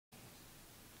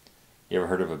You ever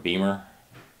heard of a Beamer?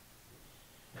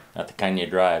 Not the kind you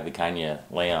drive, the kind you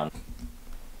lay on.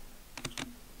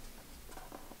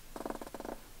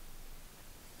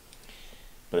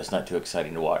 But it's not too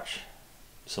exciting to watch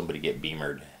somebody get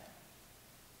beamered.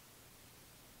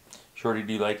 Shorty,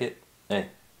 do you like it? Hey,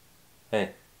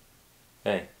 hey,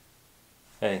 hey,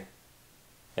 hey,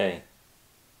 hey.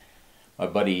 My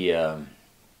buddy Todd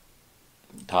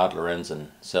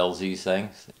Lorenzen sells these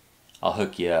things. I'll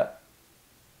hook you up.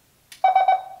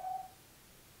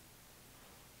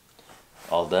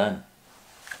 All done.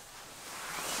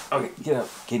 Okay, get up.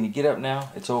 Can you get up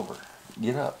now? It's over.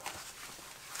 Get up.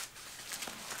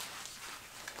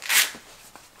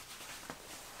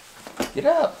 Get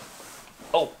up.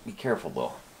 Oh, be careful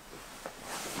though.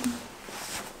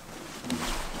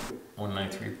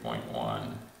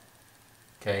 193.1.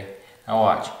 Okay, now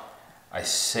watch. I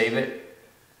save it.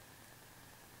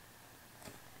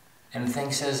 And the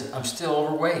thing says I'm still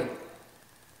overweight.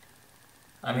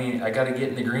 I mean, I got to get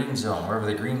in the green zone, wherever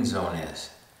the green zone is.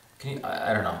 Can you?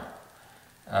 I don't know.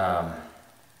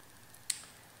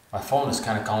 My phone is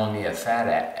kind of calling me a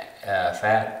fat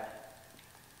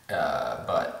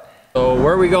butt. So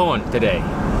where are we going today?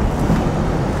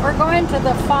 We're going to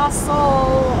the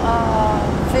fossil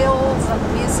fields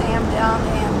and museum down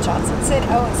in Johnson City.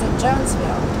 Oh, it's in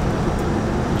Jonesville.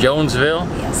 Jonesville?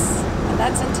 Yes, and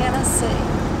that's in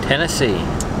Tennessee. Tennessee.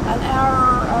 And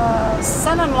our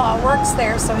son-in-law works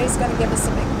there, so he's going to give us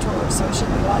a big tour, so it should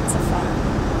be lots of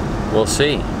fun. We'll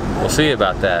see. We'll see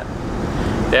about that.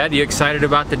 Dad, you excited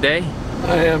about the day?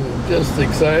 I am just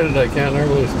excited. I can't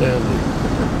hardly stand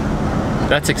it.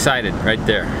 That's excited right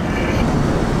there.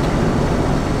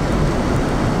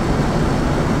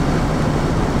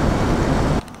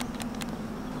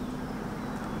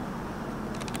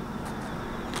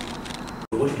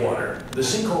 With water, the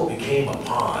sinkhole became a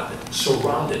pond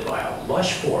surrounded by a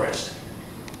lush forest.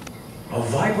 A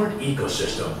vibrant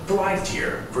ecosystem thrived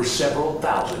here for several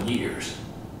thousand years.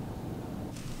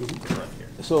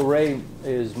 So Ray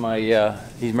is my,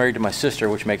 he's married to my sister,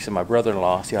 which makes him my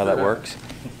brother-in-law. See how that works?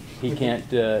 He can't,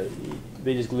 they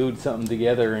just glued something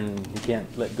together and he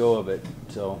can't let go of it.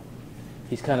 So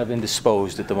he's kind of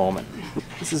indisposed at the moment.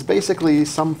 This is basically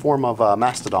some form of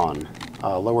mastodon,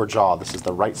 lower jaw. This is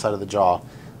the right side of the jaw.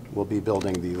 We'll be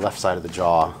building the left side of the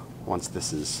jaw once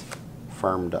this is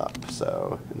firmed up,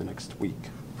 so in the next week.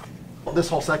 This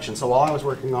whole section, so while I was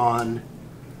working on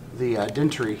the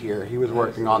dentary here, he was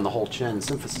working on the whole chin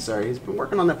symphysis area. He's been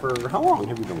working on that for, how long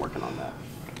have you been working on that?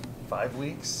 5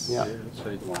 weeks. Yeah.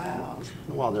 Wow.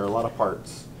 Wow, there are a lot of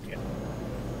parts. Yeah.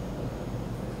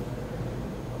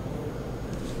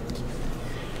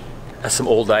 That's some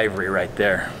old ivory right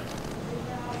there.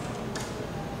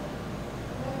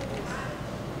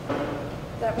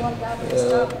 That one guy that's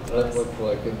talking to That us. looks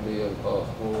like it'd be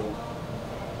impossible.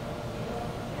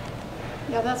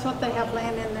 Yeah, that's what they have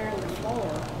laying in there in the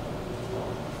floor.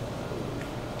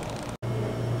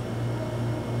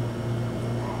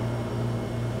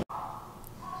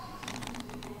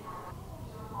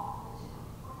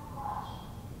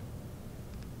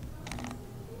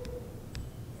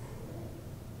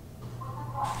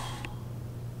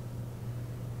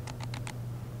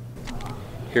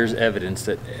 Here's evidence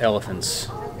that elephants,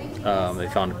 they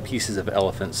found pieces of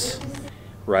elephants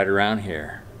right around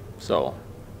here. So,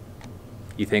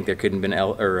 you think there couldn't have been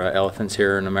elephants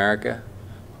here in America?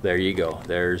 There you go.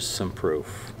 There's some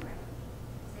proof.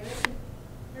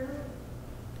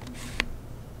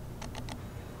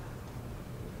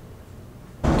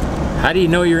 How do you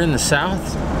know you're in the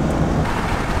South?